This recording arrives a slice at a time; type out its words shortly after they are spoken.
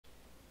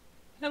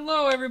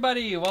Hello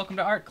everybody, welcome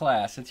to art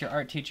class. It's your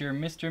art teacher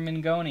Mr.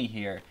 Mingoni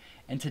here.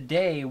 And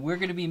today we're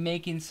going to be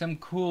making some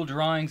cool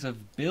drawings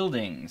of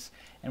buildings.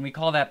 And we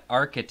call that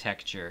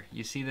architecture.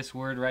 You see this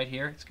word right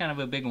here? It's kind of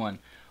a big one.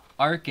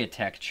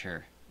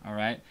 Architecture,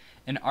 alright?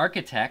 An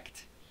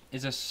architect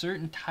is a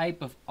certain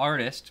type of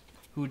artist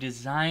who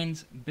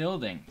designs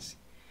buildings.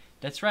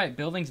 That's right,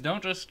 buildings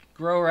don't just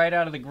grow right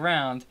out of the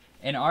ground.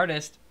 An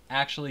artist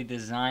actually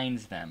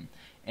designs them.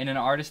 And an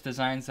artist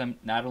designs them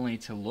not only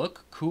to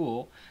look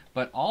cool,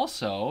 but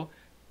also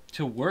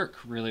to work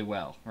really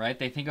well, right?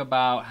 They think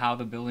about how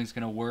the building's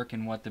going to work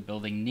and what the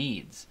building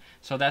needs.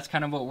 So that's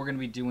kind of what we're going to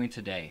be doing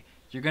today.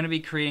 You're going to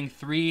be creating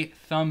 3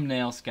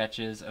 thumbnail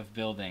sketches of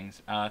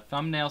buildings.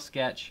 Thumbnail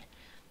sketch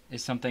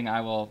is something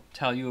I will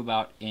tell you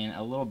about in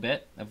a little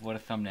bit of what a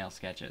thumbnail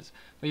sketch is.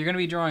 But you're going to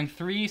be drawing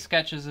 3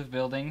 sketches of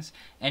buildings,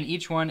 and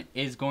each one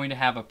is going to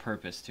have a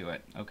purpose to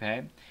it,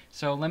 okay?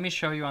 So let me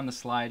show you on the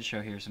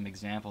slideshow here some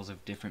examples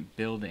of different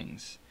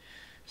buildings.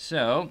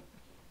 So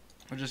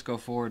we'll just go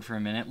forward for a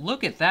minute.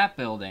 Look at that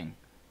building.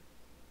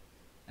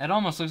 It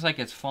almost looks like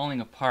it's falling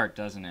apart,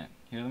 doesn't it?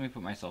 Here, let me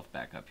put myself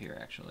back up here,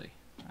 actually.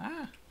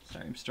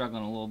 Sorry, I'm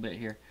struggling a little bit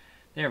here.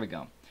 There we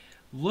go.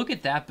 Look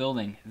at that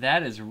building.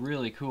 That is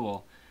really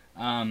cool.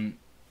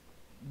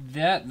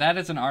 That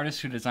is an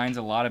artist who designs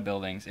a lot of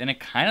buildings, and it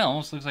kind of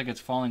almost looks like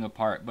it's falling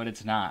apart, but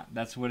it's not.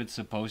 That's what it's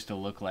supposed to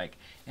look like.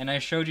 And I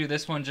showed you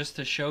this one just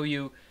to show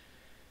you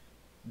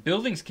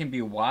buildings can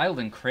be wild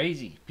and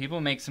crazy.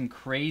 People make some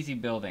crazy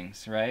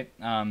buildings, right?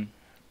 And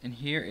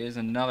here is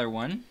another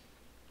one.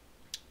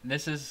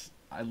 This is,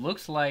 it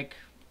looks like,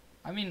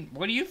 I mean,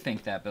 what do you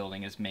think that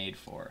building is made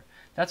for?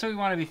 That's what we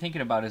want to be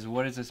thinking about, is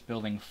what is this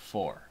building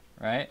for,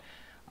 right?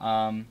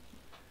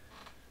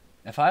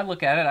 If I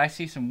look at it, I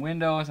see some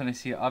windows, and I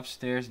see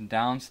upstairs and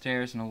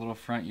downstairs and a little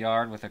front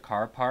yard with a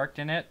car parked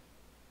in it.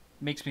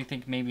 Makes me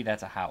think maybe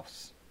that's a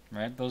house,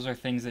 right? Those are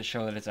things that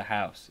show that it's a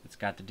house. It's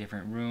got the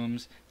different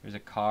rooms. There's a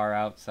car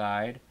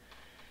outside.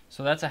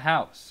 So that's a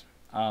house.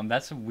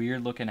 That's a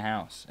weird looking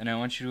house. And I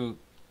want you to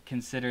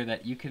consider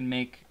that you can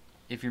make,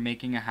 if you're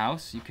making a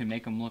house, you can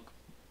make them look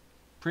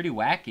pretty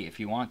wacky if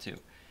you want to.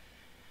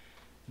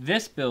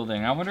 This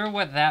building, I wonder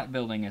what that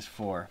building is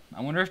for.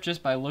 I wonder if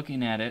just by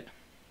looking at it,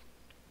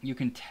 you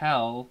can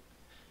tell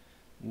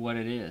what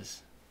it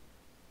is.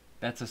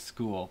 That's a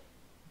school.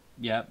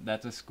 Yep,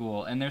 that's a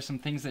school. And there's some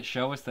things that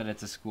show us that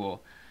it's a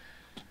school.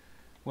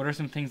 What are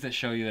some things that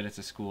show you that it's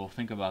a school?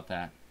 Think about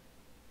that.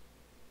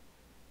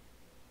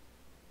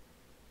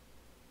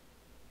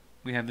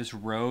 We have this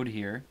road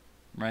here,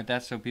 right?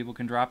 That's so people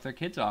can drop their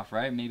kids off,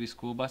 right? Maybe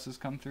school buses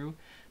come through.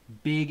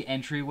 Big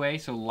entryway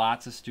so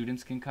lots of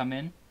students can come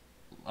in.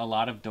 A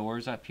lot of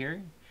doors up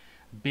here.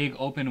 Big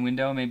open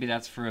window, maybe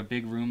that's for a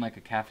big room like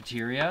a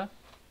cafeteria.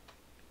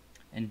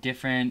 And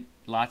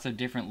lots of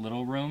different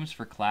little rooms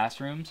for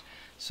classrooms.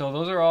 So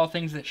those are all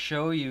things that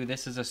show you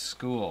this is a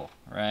school,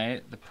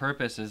 right? The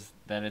purpose is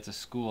that it's a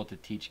school to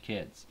teach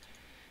kids.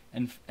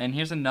 And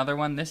here's another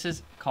one. This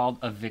is called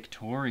a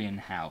Victorian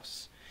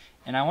house.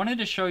 And I wanted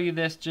to show you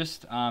this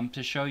just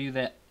to show you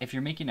that if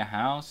you're making a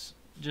house,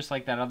 just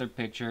like that other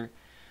picture,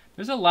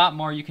 there's a lot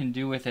more you can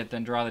do with it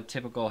than draw the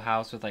typical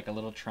house with like a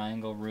little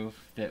triangle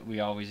roof that we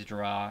always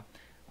draw.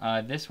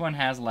 This one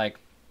has like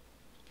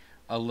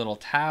a little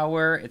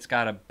tower, it's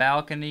got a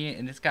balcony,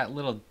 and it's got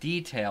little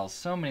details,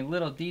 so many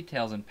little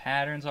details and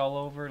patterns all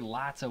over,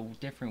 lots of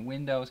different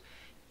windows,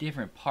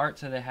 different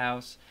parts of the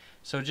house.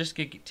 So just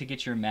to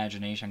get your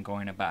imagination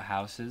going about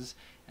houses.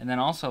 And then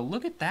also,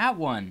 look at that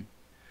one.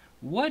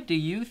 What do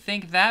you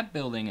think that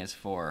building is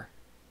for?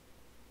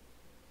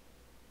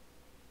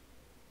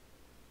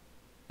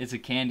 It's a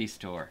candy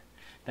store.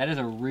 That is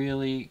a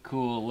really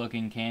cool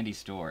looking candy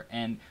store.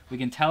 And we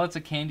can tell it's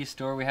a candy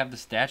store. We have the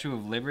Statue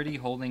of Liberty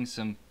holding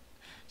some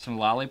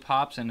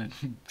lollipops and a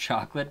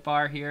chocolate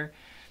bar here.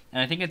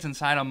 And I think it's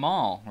inside a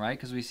mall, right?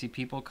 Because we see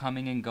people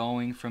coming and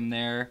going from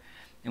there.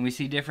 And we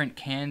see different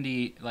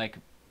candy, like,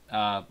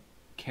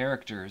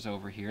 characters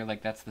over here.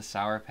 Like, that's the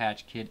Sour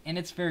Patch Kid. And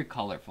it's very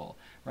colorful,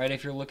 right?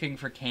 If you're looking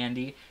for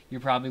candy,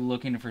 you're probably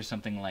looking for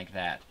something like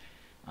that.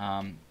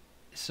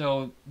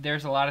 So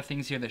there's a lot of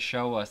things here that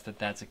show us that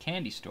that's a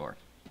candy store.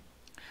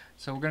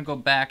 So we're going to go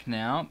back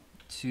now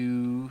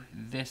to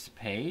this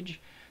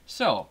page.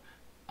 So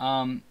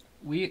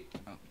we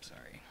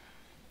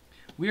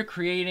are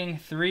creating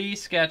 3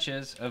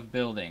 sketches of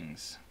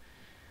buildings.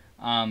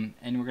 And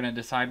we're going to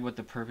decide what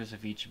the purpose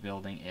of each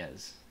building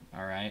is.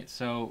 Alright,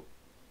 so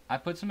I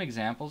put some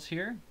examples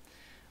here.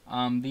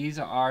 These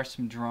are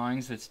some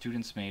drawings that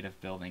students made of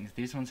buildings.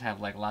 These ones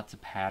have like lots of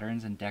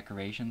patterns and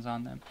decorations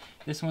on them.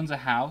 This one's a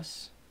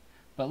house.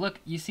 But look,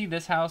 you see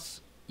this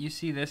house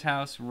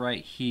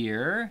right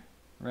here,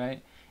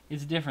 right?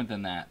 It's different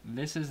than that.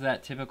 This is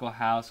that typical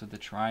house with a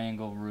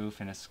triangle roof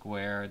and a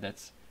square.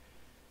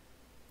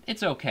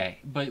 It's okay,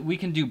 but we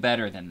can do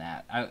better than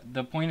that.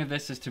 The point of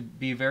this is to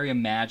be very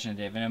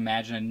imaginative and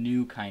imagine a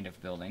new kind of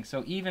building.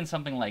 So even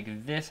something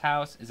like this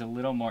house is a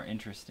little more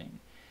interesting.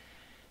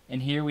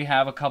 And here we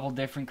have a couple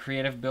different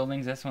creative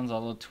buildings. This one's a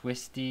little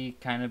twisty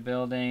kind of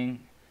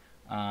building.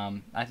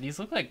 These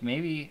look like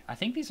maybe, I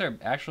think these are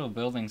actual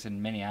buildings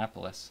in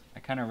Minneapolis. I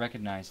kind of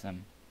recognize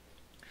them.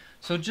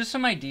 So just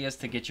some ideas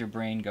to get your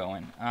brain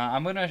going.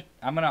 I'm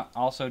gonna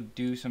also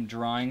do some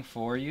drawing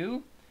for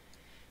you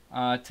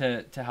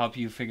to help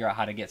you figure out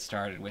how to get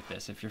started with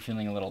this if you're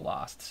feeling a little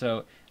lost.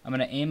 So I'm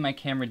gonna aim my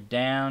camera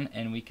down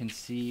and we can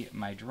see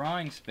my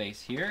drawing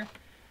space here.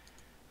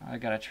 I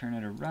gotta turn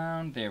it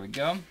around. There we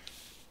go.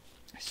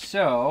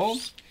 So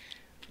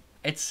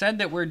it's said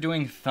that we're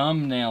doing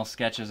thumbnail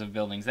sketches of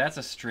buildings. That's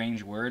a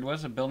strange word. What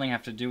does a building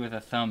have to do with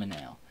a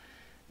thumbnail?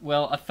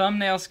 Well, a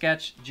thumbnail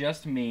sketch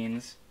just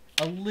means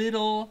a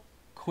little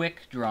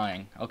quick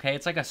drawing, okay?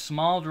 It's like a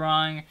small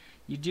drawing.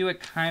 You do it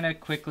kind of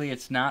quickly.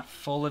 It's not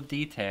full of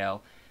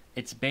detail.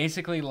 It's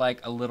basically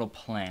like a little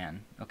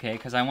plan, okay?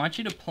 Because I want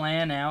you to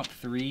plan out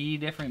 3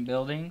 different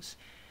buildings,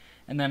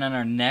 and then on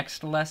our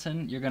next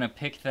lesson, you're going to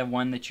pick the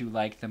one that you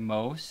like the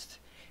most,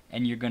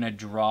 and you're going to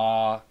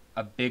draw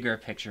a bigger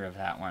picture of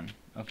that one,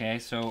 okay?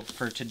 So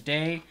for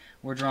today,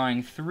 we're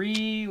drawing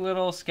 3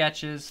 little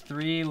sketches,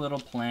 3 little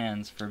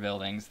plans for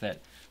buildings that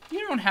you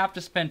don't have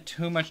to spend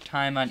too much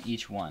time on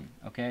each one,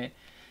 okay?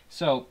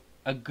 So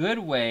a good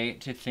way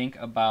to think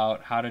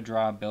about how to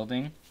draw a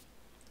building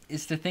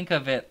is to think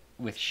of it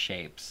with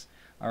shapes,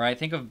 all right?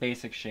 Think of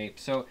basic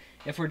shapes. So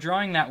if we're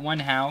drawing that one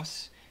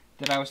house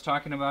that I was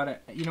talking about,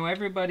 you know,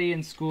 everybody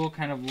in school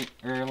kind of,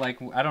 or like,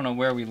 I don't know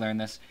where we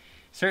learned this,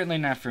 certainly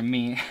not from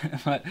me,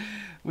 but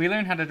we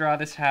learned how to draw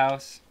this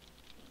house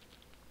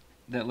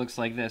that looks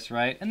like this,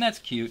 right? And that's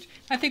cute.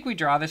 I think we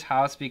draw this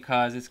house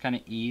because it's kind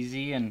of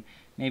easy, and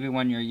maybe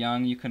when you're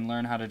young you can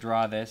learn how to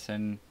draw this,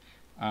 and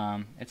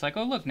it's like,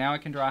 oh look, now I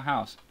can draw a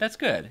house. That's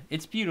good.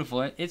 It's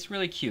beautiful. It's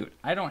really cute.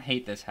 I don't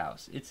hate this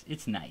house.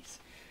 It's nice.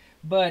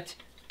 But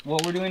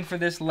what we're doing for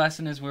this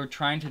lesson is we're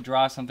trying to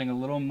draw something a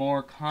little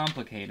more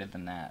complicated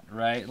than that,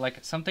 right?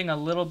 Like something a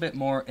little bit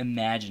more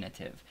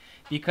imaginative.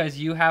 Because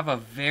you have a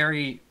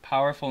very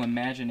powerful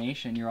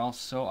imagination. You're all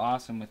so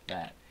awesome with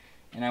that.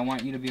 And I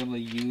want you to be able to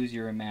use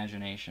your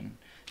imagination.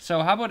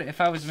 So how about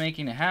if I was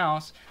making a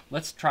house,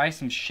 let's try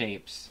some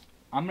shapes.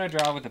 I'm going to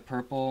draw with the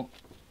purple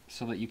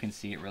so that you can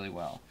see it really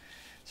well.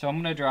 So I'm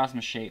going to draw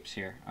some shapes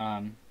here.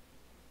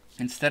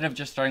 Instead of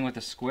just starting with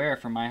a square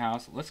for my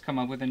house, let's come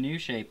up with a new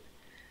shape.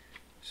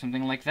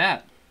 Something like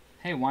that.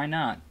 Hey, why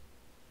not?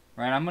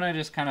 Right, I'm going to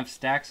just kind of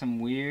stack some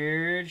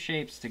weird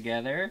shapes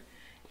together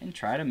and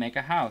try to make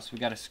a house. We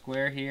got a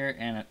square here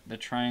and the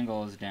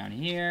triangle is down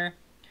here.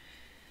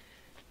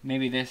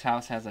 Maybe this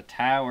house has a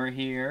tower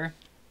here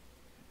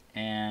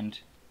and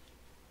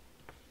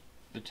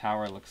the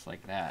tower looks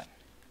like that.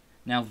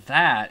 Now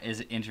that is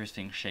an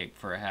interesting shape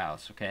for a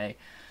house, okay?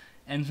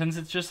 And since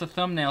it's just a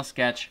thumbnail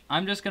sketch,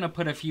 I'm just going to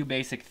put a few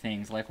basic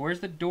things, like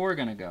where's the door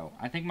going to go?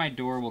 I think my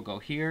door will go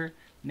here.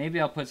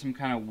 Maybe I'll put some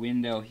kind of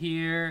window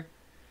here.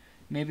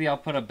 Maybe I'll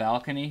put a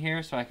balcony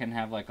here so I can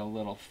have like a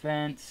little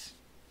fence.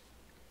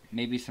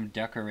 Maybe some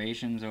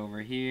decorations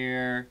over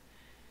here.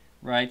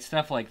 Right,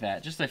 stuff like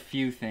that. Just a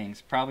few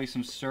things. Probably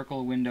some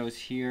circle windows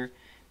here.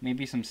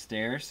 Maybe some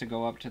stairs to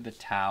go up to the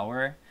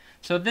tower.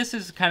 So this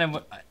is kind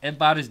of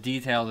about as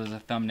detailed as a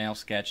thumbnail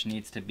sketch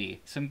needs to be.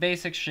 Some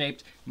basic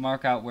shapes,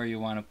 mark out where you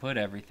want to put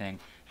everything.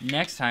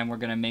 Next time we're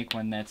going to make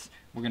one that's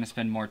we're going to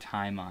spend more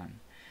time on.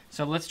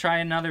 So let's try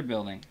another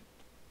building.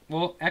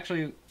 Well,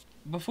 actually,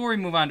 before we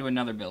move on to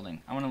another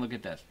building, I want to look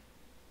at this.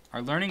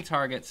 Our learning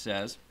target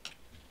says,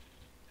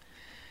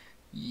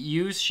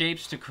 use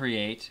shapes to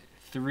create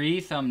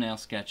 3 thumbnail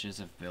sketches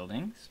of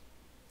buildings,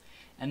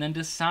 and then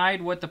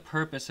decide what the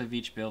purpose of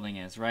each building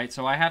is, right?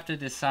 So I have to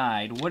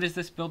decide, what is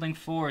this building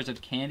for? Is it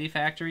a candy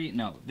factory?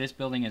 No, this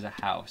building is a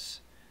house,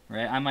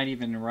 right? I might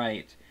even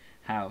write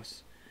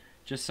house,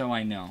 just so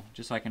I know,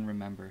 just so I can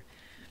remember.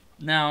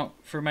 Now,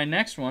 for my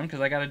next one,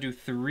 because I got to do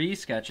 3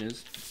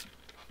 sketches,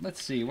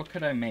 let's see, what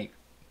could I make?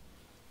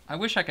 I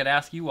wish I could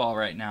ask you all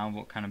right now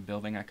what kind of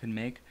building I could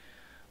make.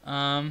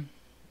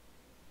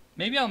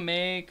 Maybe I'll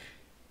make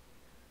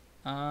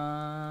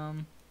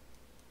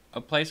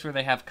a place where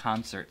they have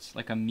concerts,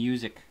 like a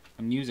music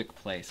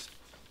place.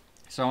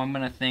 So I'm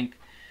gonna think,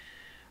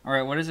 all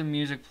right, what does a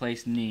music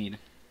place need?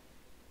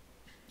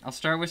 I'll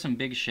start with some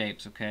big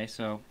shapes, okay?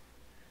 So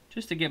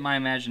just to get my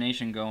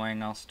imagination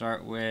going, I'll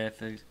start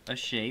with a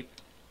shape,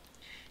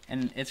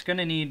 and it's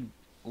gonna need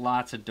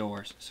lots of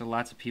doors so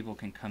lots of people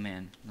can come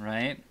in,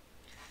 right?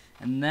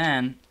 And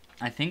then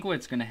I think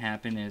what's gonna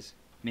happen is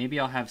maybe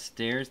I'll have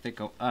stairs that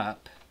go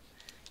up.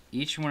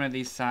 Each one of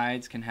these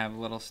sides can have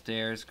little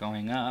stairs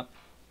going up.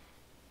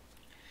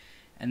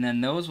 And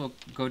then those will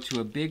go to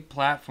a big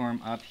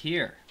platform up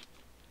here.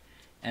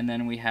 And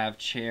then we have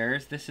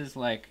chairs. This is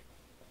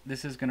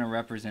going to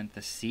represent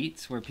the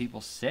seats where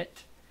people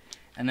sit.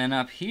 And then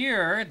up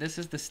here, this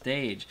is the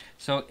stage.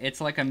 So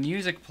it's like a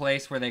music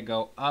place where they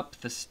go up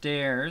the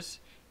stairs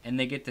and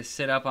they get to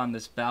sit up on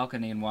this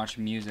balcony and watch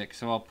music.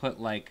 So I'll put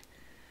like,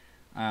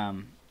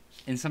 and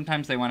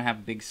sometimes they want to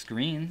have big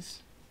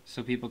screens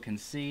so people can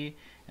see.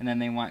 And then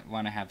they want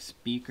to have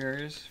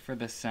speakers for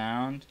the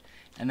sound.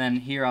 And then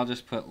here I'll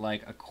just put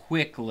like a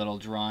quick little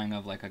drawing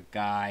of like a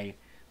guy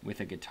with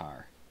a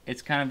guitar.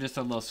 It's kind of just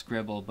a little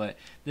scribble, but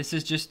this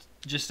is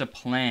just a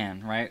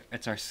plan, right?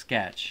 It's our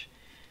sketch.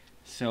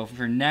 So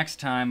for next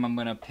time, I'm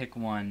gonna pick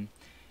one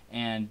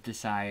and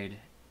decide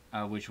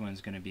which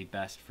one's gonna be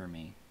best for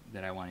me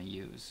that I want to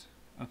use.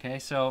 Okay,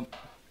 so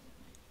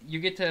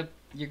you're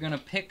gonna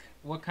pick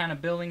what kind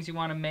of buildings you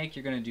want to make.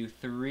 You're gonna do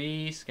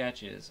 3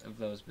 sketches of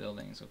those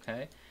buildings.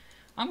 Okay,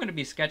 I'm gonna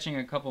be sketching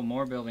a couple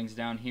more buildings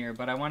down here,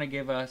 but I want to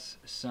give us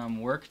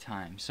some work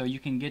time so you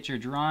can get your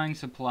drawing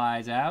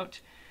supplies out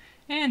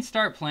and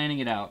start planning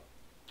it out.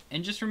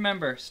 And just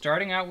remember,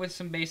 starting out with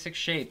some basic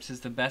shapes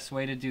is the best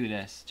way to do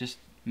this. Just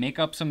make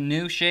up some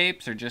new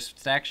shapes or just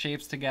stack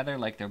shapes together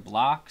like they're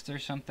blocks or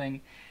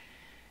something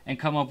and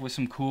come up with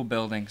some cool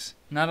buildings.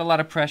 Not a lot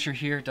of pressure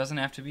here. It doesn't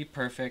have to be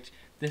perfect.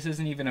 This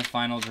isn't even a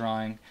final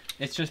drawing.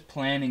 It's just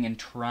planning and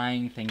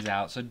trying things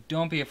out. So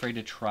don't be afraid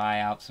to try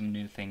out some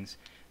new things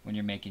when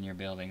you're making your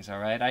buildings, all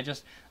right?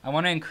 I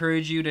want to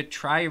encourage you to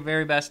try your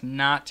very best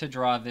not to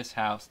draw this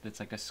house that's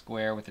like a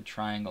square with a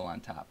triangle on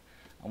top.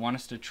 I want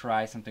us to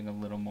try something a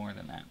little more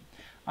than that.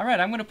 All right,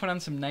 I'm going to put on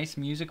some nice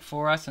music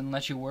for us and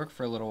let you work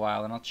for a little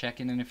while, and I'll check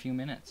in a few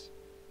minutes.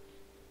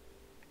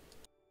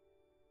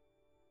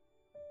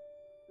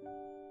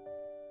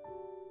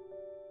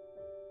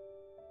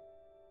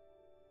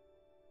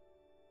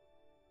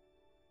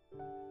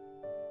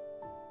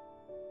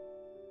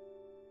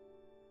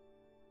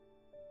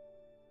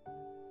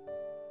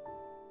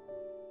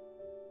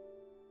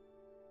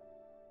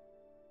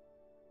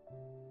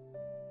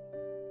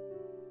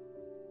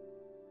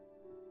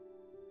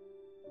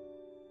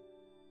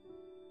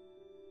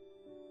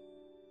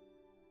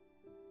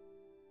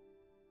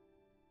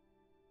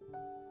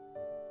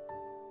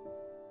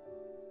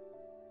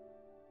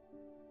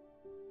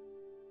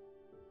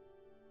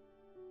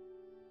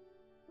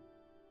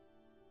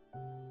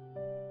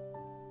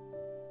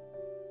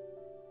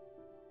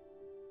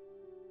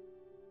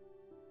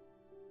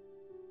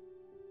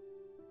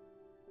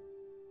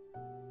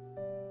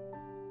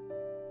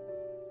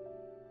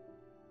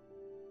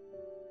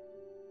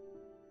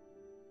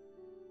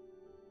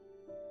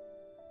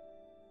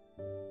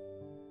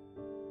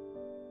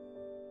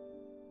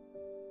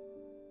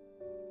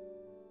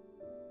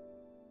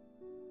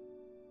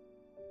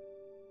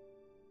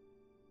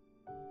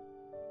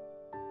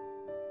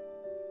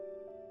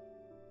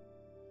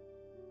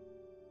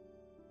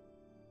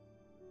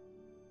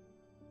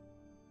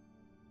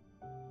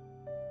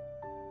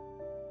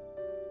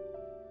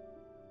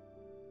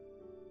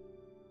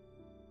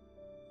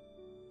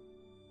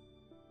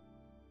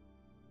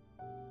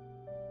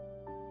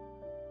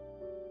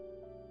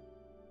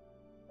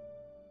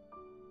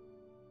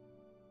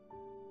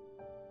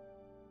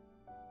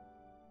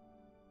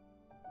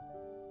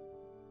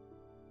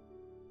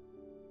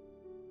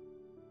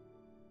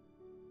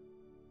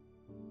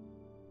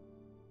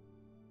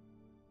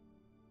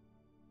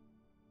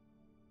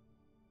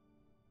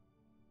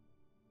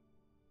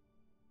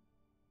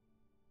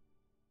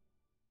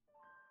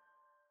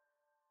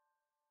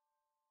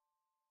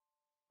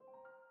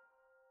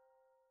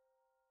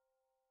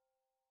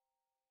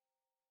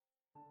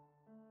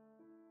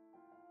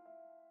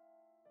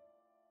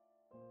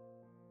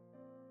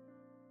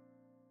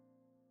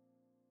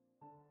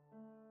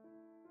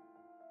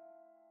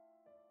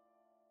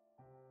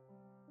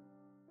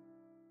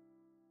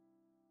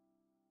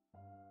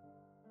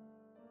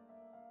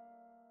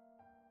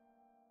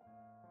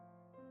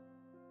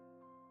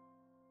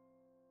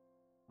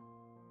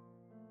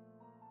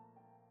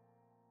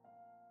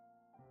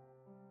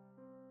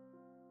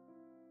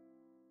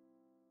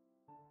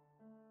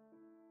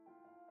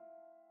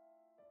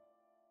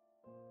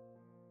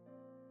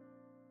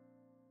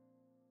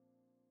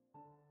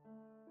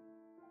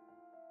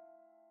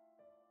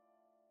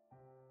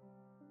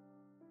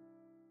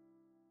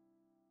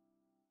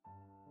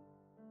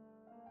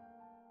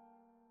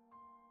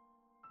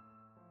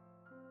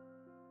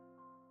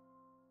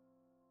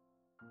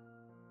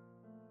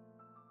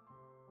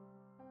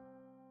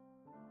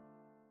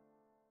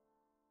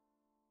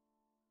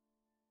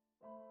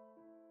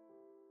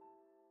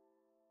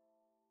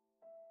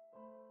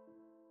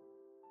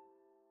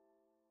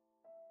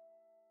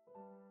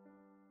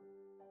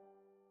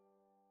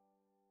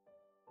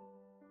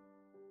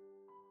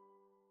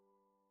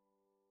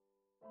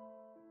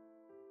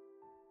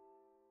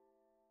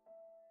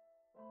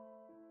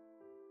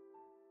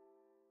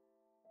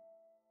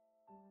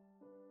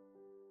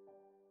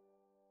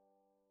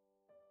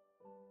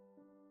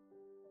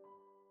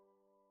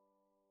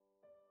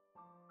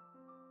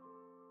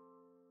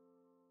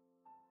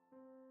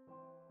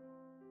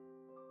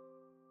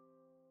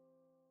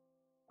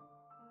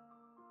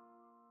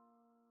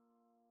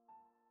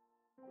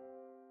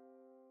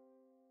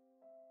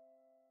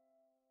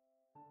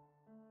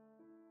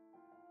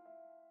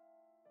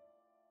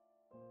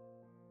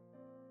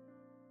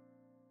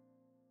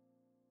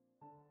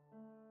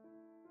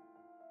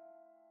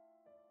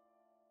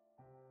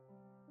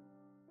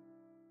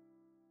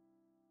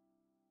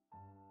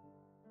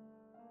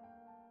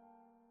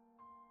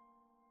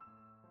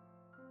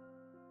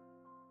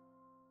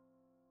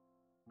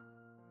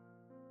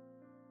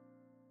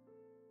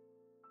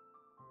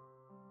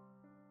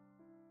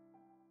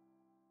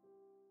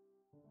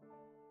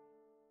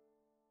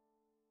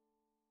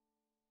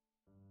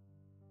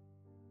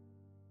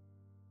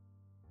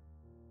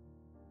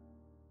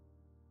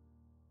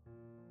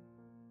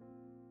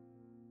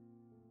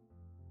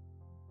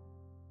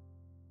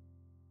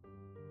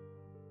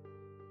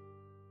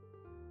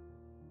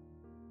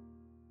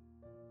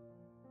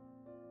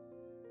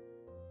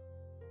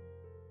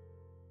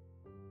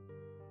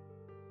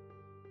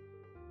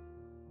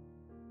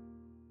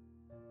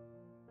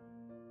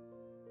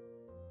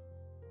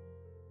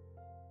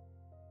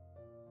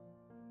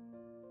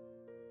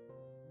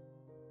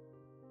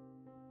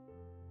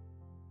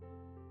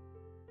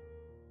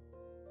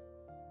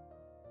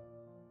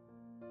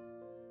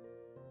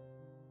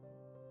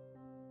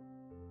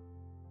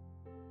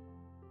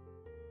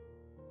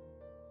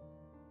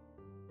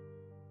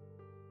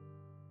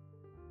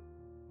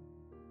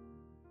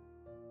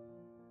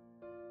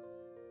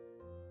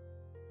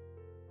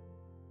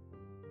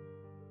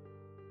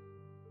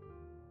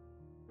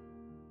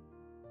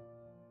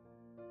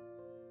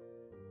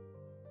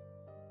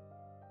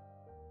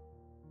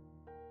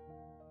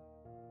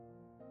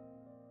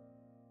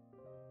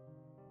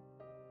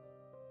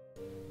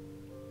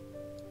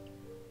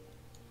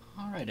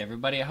 Alright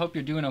everybody, I hope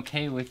you're doing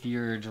okay with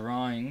your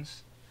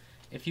drawings.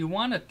 If you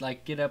want to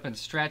like get up and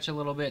stretch a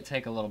little bit,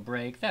 take a little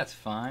break, that's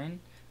fine.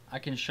 I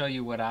can show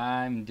you what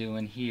I'm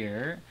doing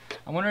here.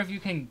 I wonder if you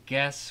can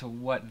guess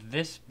what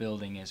this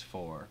building is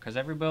for. Because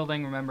every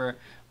building, remember,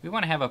 we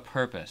want to have a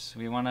purpose.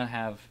 We want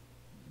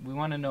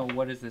to know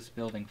what is this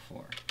building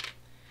for.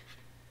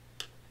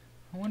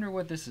 I wonder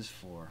what this is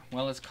for.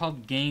 Well, it's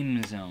called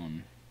Game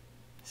Zone.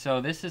 So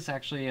this is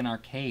actually an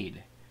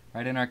arcade.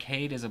 Right? An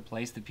arcade is a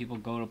place that people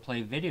go to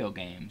play video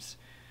games.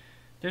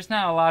 There's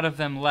not a lot of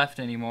them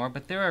left anymore,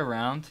 but they're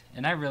around,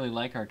 and I really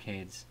like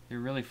arcades. They're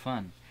really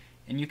fun.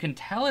 And you can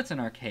tell it's an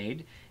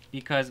arcade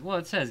because, well,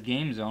 it says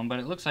Game Zone, but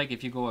it looks like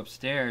if you go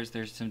upstairs,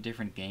 there's some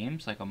different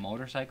games, like a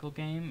motorcycle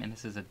game, and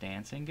this is a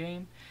dancing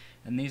game.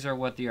 And these are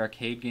what the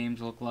arcade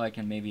games look like,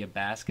 and maybe a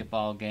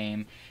basketball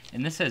game.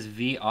 And this says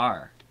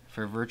VR,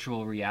 for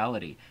virtual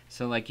reality.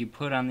 So like you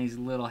put on these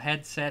little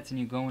headsets and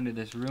you go into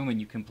this room and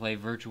you can play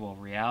virtual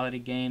reality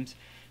games.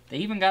 They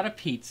even got a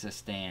pizza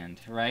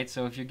stand, right?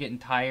 So if you're getting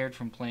tired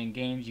from playing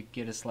games, you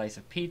get a slice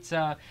of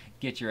pizza,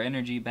 get your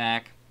energy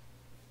back,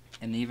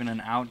 and even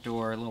an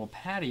outdoor little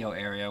patio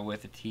area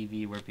with a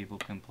TV where people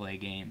can play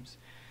games.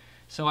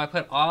 So I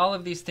put all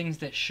of these things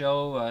that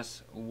show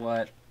us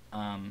what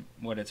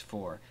it's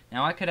for.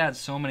 Now I could add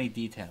so many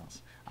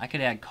details. I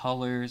could add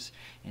colors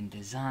and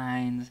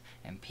designs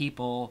and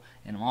people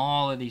and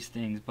all of these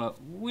things, but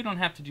we don't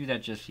have to do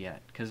that just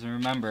yet. Because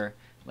remember,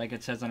 like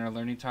it says on our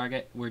learning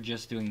target, we're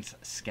just doing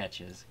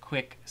sketches,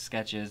 quick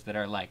sketches that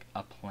are like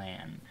a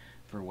plan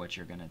for what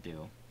you're gonna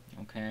do.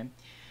 Okay,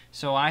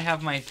 so I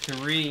have my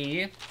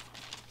three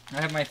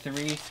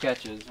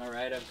sketches. All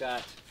right, I've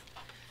got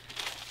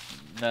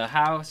the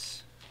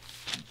house,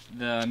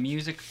 the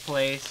music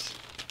place,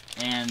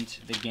 and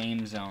the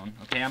game zone.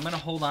 Okay, I'm gonna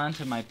hold on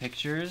to my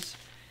pictures.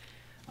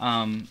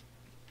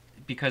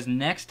 Because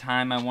next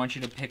time I want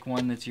you to pick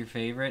one that's your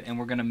favorite, and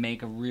we're going to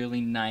make a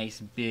really nice,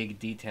 big,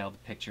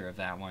 detailed picture of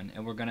that one,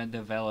 and we're going to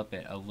develop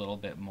it a little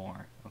bit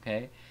more,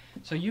 okay?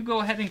 So you go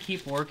ahead and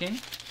keep working.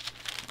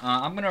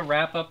 I'm going to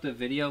wrap up the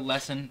video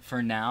lesson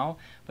for now,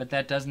 but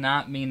that does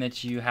not mean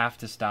that you have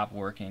to stop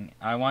working.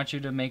 I want you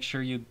to make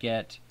sure you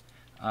get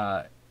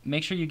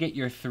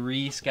your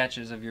 3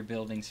 sketches of your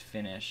buildings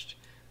finished,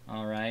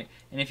 all right?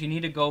 And if you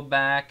need to go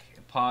back,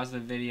 pause the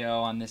video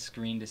on this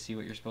screen to see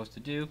what you're supposed to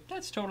do,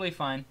 that's totally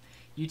fine.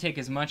 You take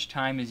as much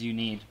time as you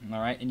need,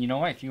 alright? And you know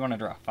what? If you want to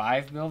draw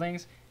 5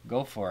 buildings,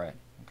 go for it,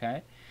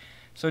 okay?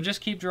 So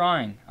just keep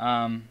drawing.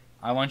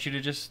 I want you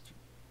to just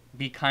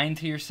be kind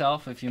to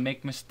yourself. If you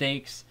make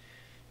mistakes,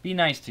 be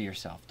nice to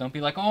yourself. Don't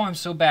be like, oh, I'm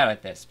so bad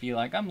at this. Be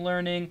like, I'm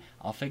learning,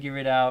 I'll figure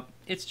it out.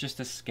 It's just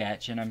a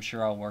sketch, and I'm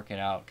sure I'll work it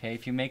out, okay?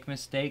 If you make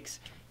mistakes,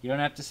 you don't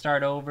have to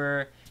start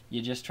over.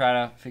 You just try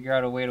to figure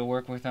out a way to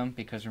work with them,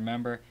 because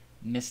remember,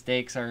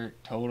 mistakes are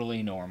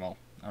totally normal.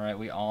 Alright,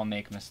 we all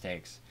make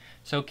mistakes.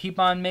 So keep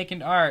on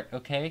making art,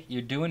 okay?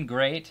 You're doing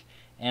great,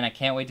 and I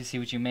can't wait to see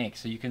what you make.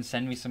 So you can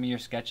send me some of your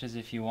sketches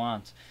if you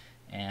want.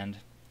 And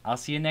I'll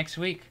see you next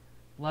week.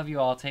 Love you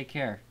all. Take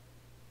care.